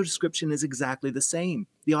 Audio description is exactly the same.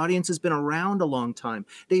 The audience has been around a long time.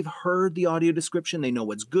 They've heard the audio description. They know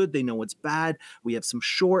what's good. They know what's bad. We have some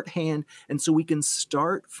shorthand. And so we can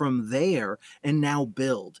start from there and now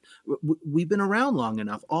build. We've been around long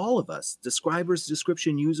enough, all of us, describers,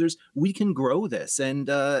 description users, we can grow this. And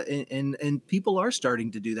people are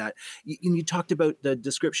starting to do that. You talked about the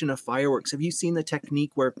description of fireworks. Have you seen the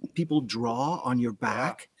technique where people draw on your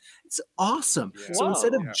back? It's awesome. Yeah. So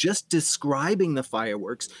instead of just describing the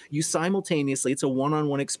fireworks, you simultaneously, it's a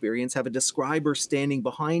one-on-one experience, have a describer standing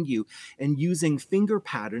behind you and using finger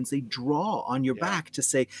patterns. They draw on your back to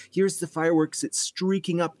say, here's the fireworks, it's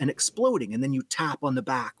streaking up and exploding. And then you tap on the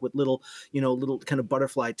back with little kind of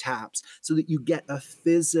butterfly taps so that you get a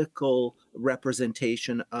physical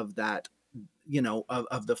representation of that,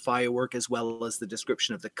 of the firework, as well as the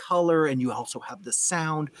description of the color. And you also have the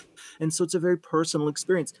sound. And so it's a very personal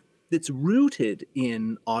experience that's rooted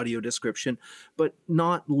in audio description, but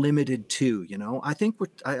not limited to, I think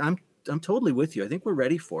I'm totally with you. I think we're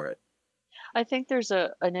ready for it. I think there's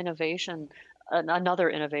another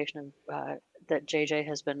innovation that JJ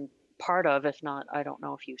has been part of, if not, I don't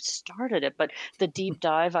know if you started it, but the deep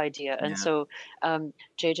dive idea. And so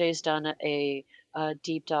JJ's done a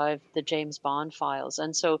deep dive, the James Bond files.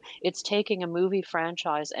 And so it's taking a movie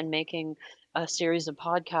franchise and making a series of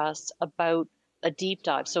podcasts about a deep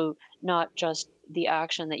dive. So not just the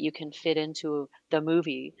action that you can fit into the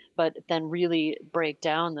movie, but then really break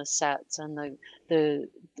down the sets and the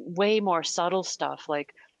way more subtle stuff,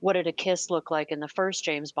 like what did a kiss look like in the first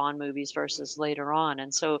James Bond movies versus later on.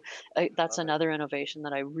 And so that's another innovation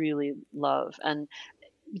that I really love. And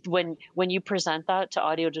when you present that to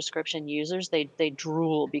audio description users, they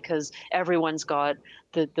drool because everyone's got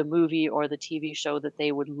the movie or the TV show that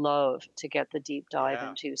they would love to get the deep dive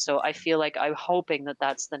into. So I feel like I'm hoping that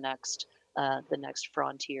that's the next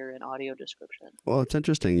frontier in audio description. Well, it's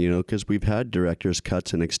interesting, because we've had director's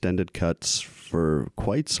cuts and extended cuts for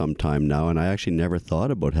quite some time now, and I actually never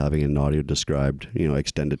thought about having an audio described,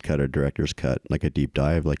 extended cut or director's cut, like a deep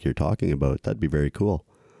dive like you're talking about. That'd be very cool.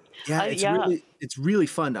 Yeah, it's really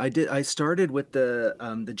fun. I started with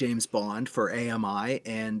the James Bond for AMI,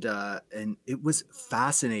 and it was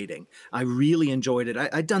fascinating. I really enjoyed it.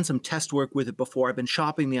 I'd done some test work with it before. I've been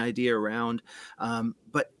shopping the idea around.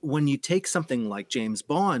 But when you take something like James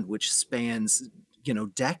Bond, which spans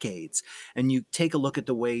decades, and you take a look at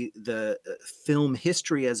the way the film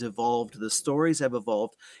history has evolved, the stories have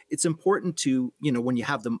evolved, it's important to, when you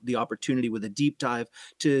have the opportunity with a deep dive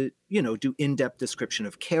to, do in-depth description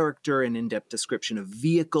of character and in-depth description of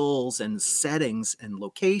vehicles and settings and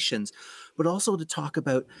locations, but also to talk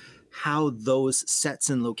about how those sets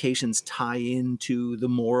and locations tie into the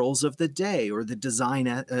morals of the day or the design,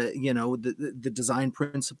 the design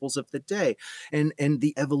principles of the day, and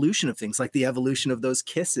the evolution of things, like the evolution of those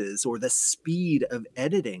kisses or the speed of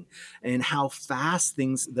editing and how fast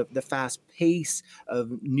things, the fast pace of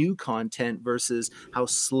new content versus how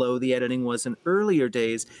slow the editing was in earlier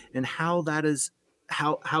days, and how that is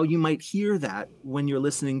how you might hear that when you're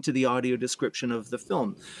listening to the audio description of the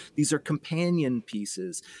film. These are companion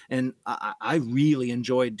pieces, and I really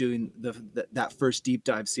enjoyed doing that first deep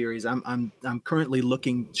dive series. I'm currently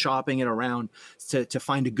shopping it around to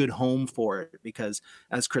find a good home for it, because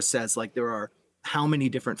as Chris says, like, there are how many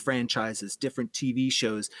different franchises, different TV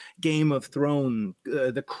shows, Game of Thrones,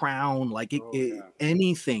 The Crown, like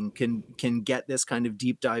anything can get this kind of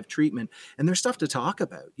deep dive treatment, and there's stuff to talk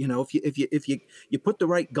about. If you put the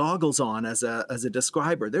right goggles on as a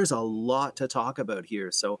describer, there's a lot to talk about here.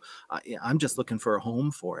 So I'm just looking for a home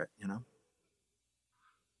for it.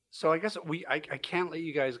 So I guess I can't let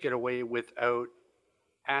you guys get away without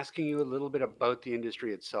asking you a little bit about the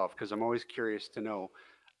industry itself, because I'm always curious to know.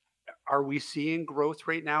 Are we seeing growth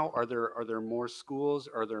right now? Are there more schools?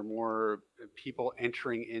 Are there more people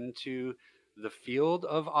entering into the field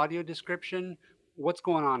of audio description? What's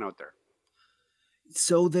going on out there?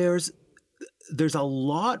 So there's a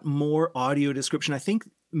lot more audio description. I think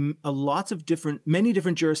many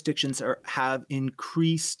different jurisdictions have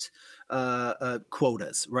increased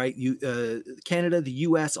quotas, right? Canada, the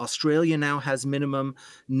US, Australia now has minimum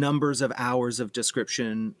numbers of hours of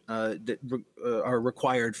description that are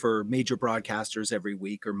required for major broadcasters every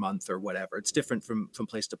week or month or whatever. It's different from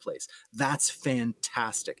place to place. That's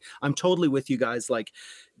fantastic. I'm totally with you guys. Like,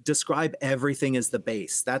 describe everything as the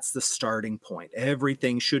base. That's the starting point.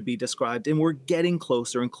 Everything should be described, and we're getting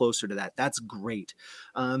closer and closer to that. That's great.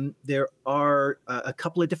 There are a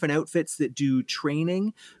couple of different outfits that do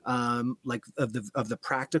training, like of the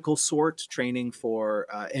practical sort, training for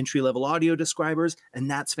entry-level audio describers, and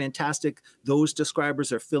that's fantastic. Those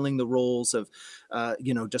describers are filling the roles of,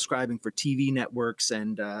 describing for TV networks,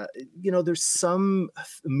 and there's some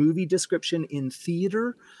movie description in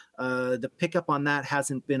theater. The pickup on that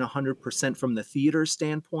hasn't been 100% from the theater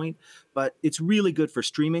standpoint, but it's really good for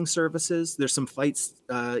streaming services. There's some fights,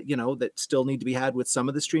 that still need to be had with some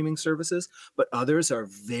of the streaming services, but others are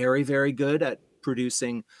very, very good at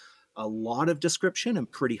producing a lot of description and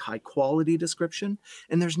pretty high quality description.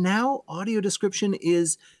 And there's now audio description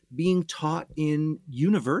is being taught in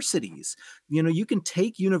universities. You can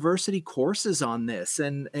take university courses on this,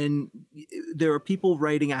 and there are people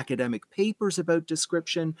writing academic papers about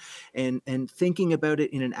description and thinking about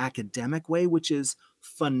it in an academic way, which is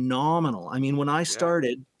phenomenal. I mean, when I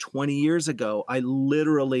started 20 years ago, I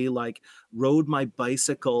literally rode my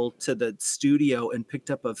bicycle to the studio and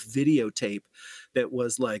picked up a videotape that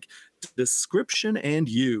was like description and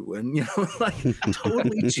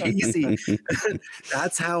totally cheesy.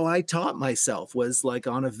 That's how I taught myself, was like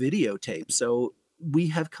on a videotape. So we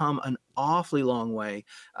have come an awfully long way,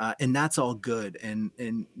 and that's all good. And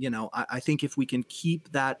I think if we can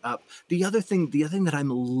keep that up, the other thing that I'm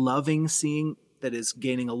loving seeing that is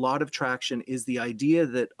gaining a lot of traction is the idea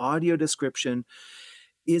that audio description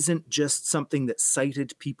isn't just something that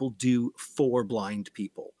sighted people do for blind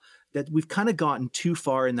people. That we've kind of gotten too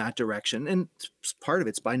far in that direction. And part of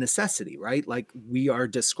it's by necessity, right? Like, we are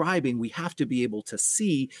describing, we have to be able to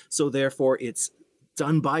see. So therefore it's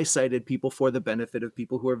done by sighted people for the benefit of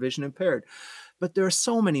people who are vision impaired. But there are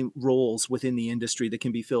so many roles within the industry that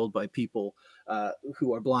can be filled by people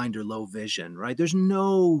who are blind or low vision, right? There's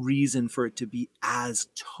no reason for it to be as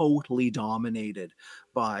totally dominated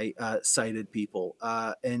by sighted people,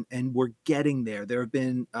 and we're getting there. There have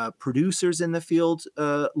been producers in the field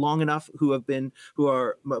long enough who are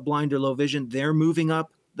blind or low vision. They're moving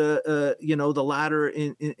up the the ladder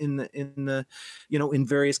in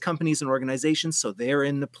various companies and organizations, so they're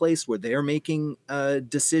in the place where they're making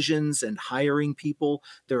decisions and hiring people.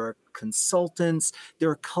 There are consultants, there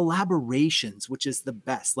are collaborations, which is the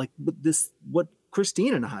best. Like this, what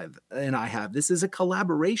Christine and I have, this is a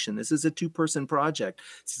collaboration. This is a 2-person project.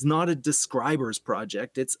 This is not a describer's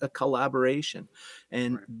project. It's a collaboration,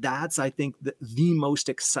 and that's, I think, the most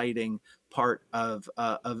exciting part of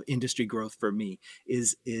industry growth for me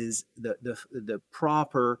is the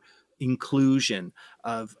proper inclusion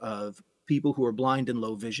of people who are blind and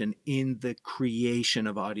low vision in the creation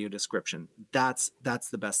of audio description. That's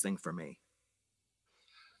the best thing for me.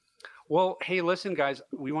 Well, hey, listen, guys,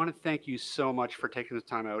 we want to thank you so much for taking the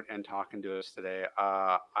time out and talking to us today.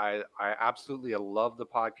 I absolutely love the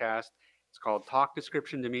podcast. It's called Talk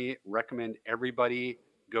Description to Me. Recommend everybody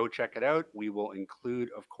go check it out. We will include,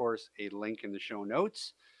 of course, a link in the show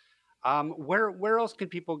notes. Where else can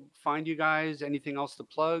people find you guys? Anything else to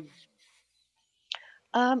plug?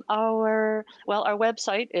 Our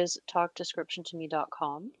website is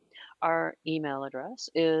talkdescriptiontome.com. Our email address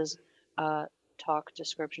is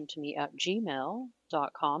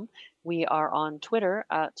talkdescriptiontome@gmail.com. We are on Twitter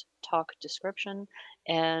at talkdescription,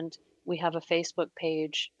 and we have a Facebook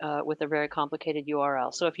page with a very complicated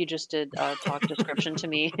URL. So if you just did talk description to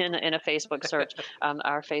me in a Facebook search,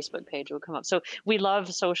 our Facebook page will come up. So we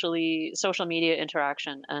love social media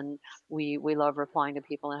interaction, and we love replying to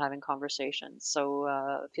people and having conversations. So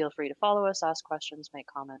feel free to follow us, ask questions, make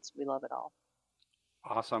comments. We love it all.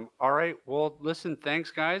 Awesome. All right. Well, listen, thanks,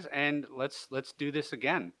 guys, and let's do this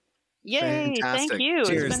again. Yay! Fantastic. Thank you.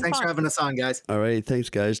 Cheers. Thanks for having us on, guys. All right. Thanks,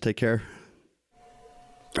 guys. Take care.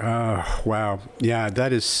 Wow. Yeah,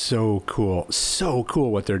 that is so cool. So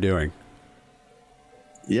cool what they're doing.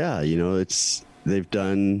 Yeah, they've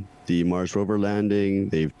done the Mars rover landing.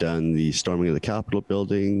 They've done the storming of the Capitol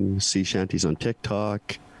building, sea shanties on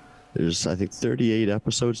TikTok. There's, I think, 38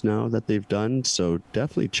 episodes now that they've done. So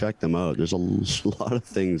definitely check them out. There's a lot of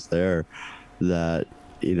things there that,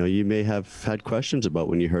 you may have had questions about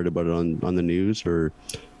when you heard about it on the news or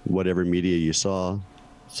whatever media you saw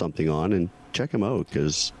something on, and check them out,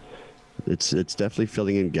 because it's definitely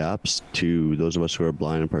filling in gaps to those of us who are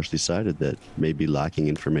blind and partially sighted that may be lacking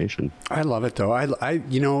information. I love it, though.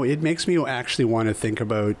 It makes me actually want to think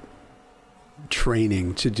about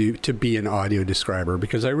training to be an audio describer,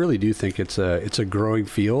 because I really do think it's a growing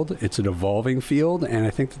field. It's an evolving field, and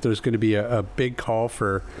I think that there's going to be a big call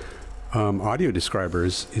for audio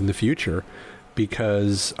describers in the future,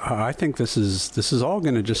 because I think this is all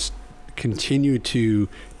going to just continue to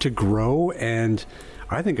grow, and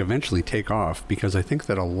I think eventually take off, because I think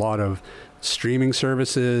that a lot of streaming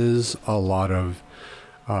services, a lot of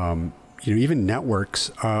even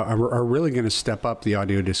networks are really going to step up their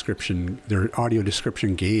audio description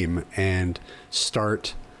game and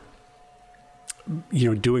start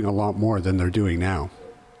doing a lot more than they're doing now.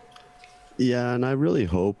 Yeah, and I really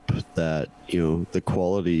hope that the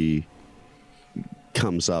quality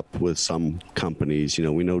comes up with some companies.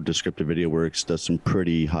 We know Descriptive Video Works does some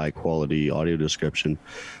pretty high quality audio description,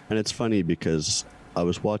 and it's funny because I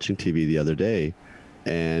was watching TV the other day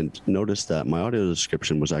and noticed that my audio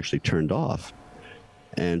description was actually turned off,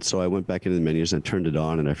 and so I went back into the menus and turned it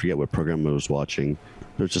on, and I forget what program I was watching.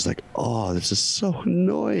 It was just like, oh, this is so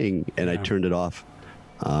annoying, and I turned it off.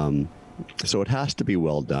 So it has to be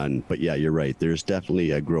well done. But yeah, you're right, there's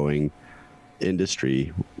definitely a growing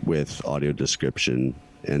industry with audio description,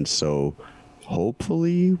 and so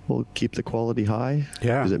hopefully we'll keep the quality high,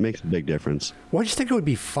 because it makes a big difference. Well, I just think it would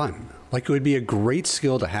be fun. Like, it would be a great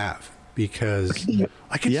skill to have, because can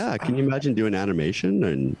you imagine doing animation?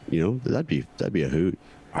 And that'd be a hoot.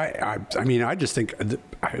 I just think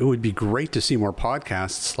it would be great to see more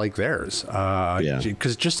podcasts like theirs.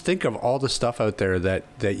 Because just think of all the stuff out there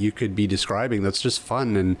that you could be describing that's just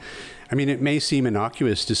fun. And I mean, it may seem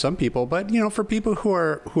innocuous to some people, but for people who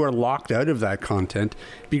are locked out of that content,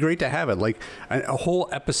 it'd be great to have it. Like a whole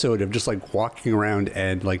episode of just like walking around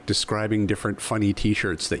and like describing different funny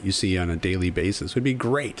T-shirts that you see on a daily basis would be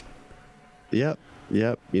great. Yep.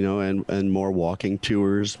 And more walking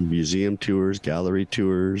tours, museum tours, gallery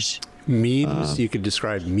tours. Memes. You could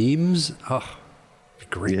describe memes. Oh,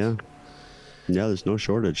 great. Yeah, there's no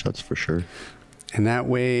shortage, that's for sure. And that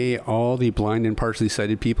way, all the blind and partially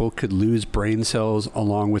sighted people could lose brain cells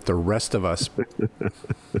along with the rest of us.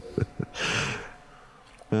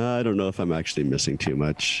 I don't know if I'm actually missing too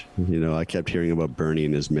much. I kept hearing about Bernie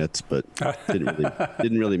and his mitts, but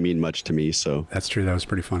didn't really mean much to me. So that's true. That was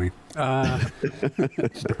pretty funny.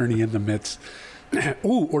 Bernie in the mitts.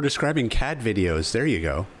 Ooh, or describing cat videos. There you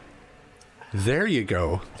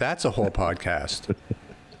go. That's a whole podcast.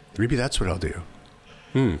 Maybe that's what I'll do.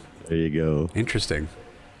 There you go. Interesting.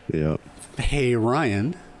 Yeah. Hey,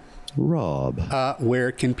 Ryan. Rob.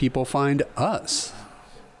 Where can people find us?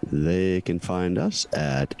 They can find us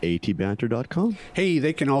at atbanter.com. Hey,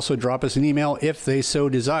 they can also drop us an email if they so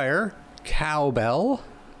desire.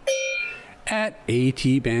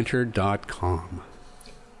 cowbell@atbanter.com.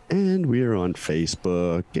 And we are on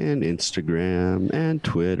Facebook and Instagram and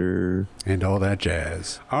Twitter. And all that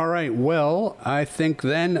jazz. All right, well, I think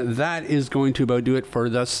then that is going to about do it for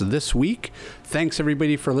us this week. Thanks,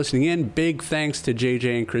 everybody, for listening in. Big thanks to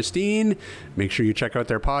JJ and Christine. Make sure you check out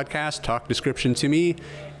their podcast, Talk Description to Me.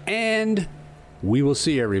 And we will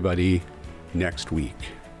see everybody next week.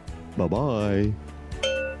 Bye-bye.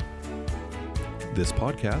 This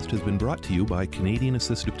podcast has been brought to you by Canadian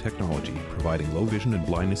Assistive Technology, providing low vision and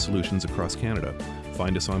blindness solutions across Canada.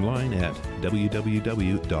 Find us online at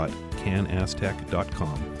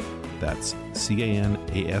www.canasstech.com. That's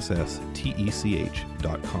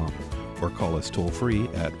CANASSTECH.com. Or call us toll free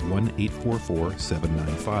at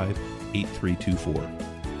 1-844-795-8324.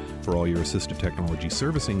 For all your assistive technology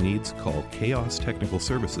servicing needs, call Chaos Technical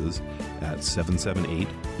Services at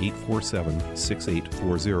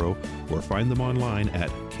 778-847-6840 or find them online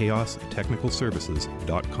at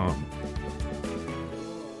chaostechnicalservices.com.